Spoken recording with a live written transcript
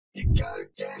You gotta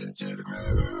get into the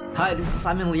groove. Hi, this is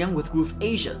Simon Leung with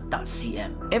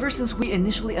GrooveAsia.cm. Ever since we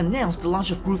initially announced the launch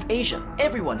of GrooveAsia,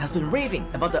 everyone has been raving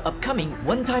about the upcoming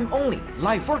one-time only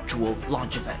live virtual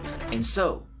launch event. And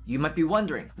so, you might be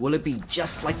wondering, will it be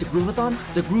just like the Grooveathon,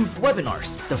 the Groove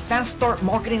webinars, the Fast Start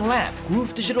Marketing Lab,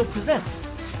 Groove Digital presents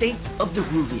State of the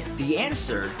Groovion? The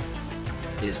answer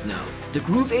is no. The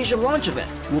GrooveAsia Launch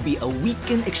Event will be a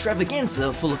weekend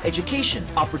extravaganza full of education,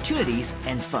 opportunities,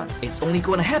 and fun. It's only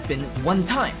going to happen one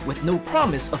time with no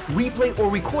promise of replay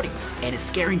or recordings, and it's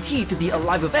guaranteed to be a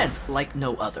live event like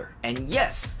no other. And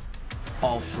yes,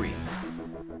 all free.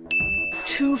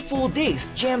 2 full days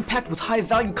jam-packed with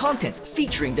high-value content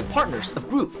featuring the partners of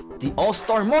Groove, the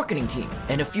all-star marketing team,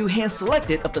 and a few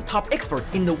hand-selected of the top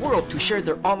experts in the world to share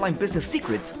their online business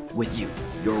secrets with you.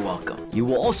 You're welcome. You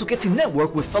will also get to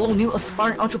network with fellow new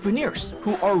aspiring entrepreneurs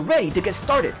who are ready to get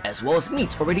started, as well as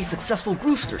meet already successful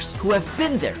Groovesters who have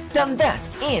been there, done that,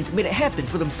 and made it happen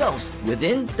for themselves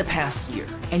within the past year.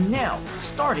 And now,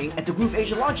 starting at the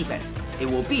GrooveAsia Launch Event, it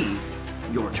will be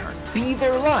your turn. Be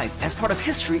there live as part of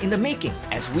history in the making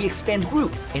as we expand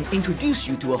Groove and introduce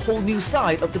you to a whole new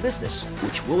side of the business,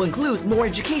 which will include more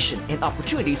education and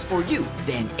opportunities for you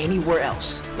than anywhere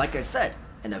else. Like I said,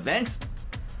 an event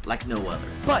like no other.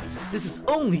 But this is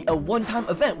only a one-time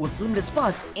event with limited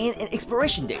spots and an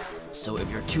expiration date. So if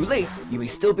you're too late, you may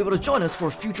still be able to join us for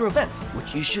future events,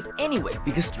 which you should anyway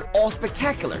because they're all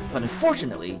spectacular. But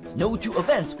unfortunately, no two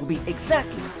events will be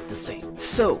exactly the same.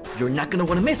 So you're not gonna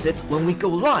wanna miss it when we go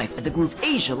live at the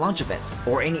GrooveAsia Launch Event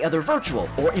or any other virtual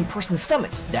or in-person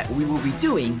summits that we will be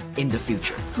doing in the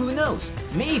future. Who knows?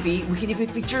 Maybe we can even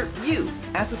feature you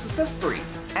as a success story,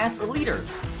 as a leader,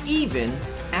 even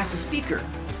as a speaker,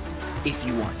 if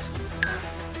you want.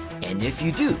 And if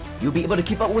you do, you'll be able to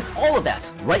keep up with all of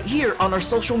that right here on our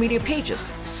social media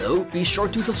pages. So be sure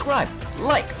to subscribe,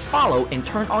 like, follow, and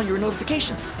turn on your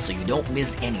notifications so you don't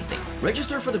miss anything.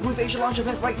 Register for the GrooveAsia Launch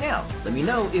Event right now. Let me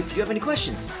know if you have any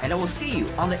questions, and I will see you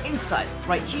on the inside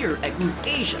right here at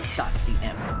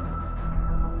GrooveAsia.cm.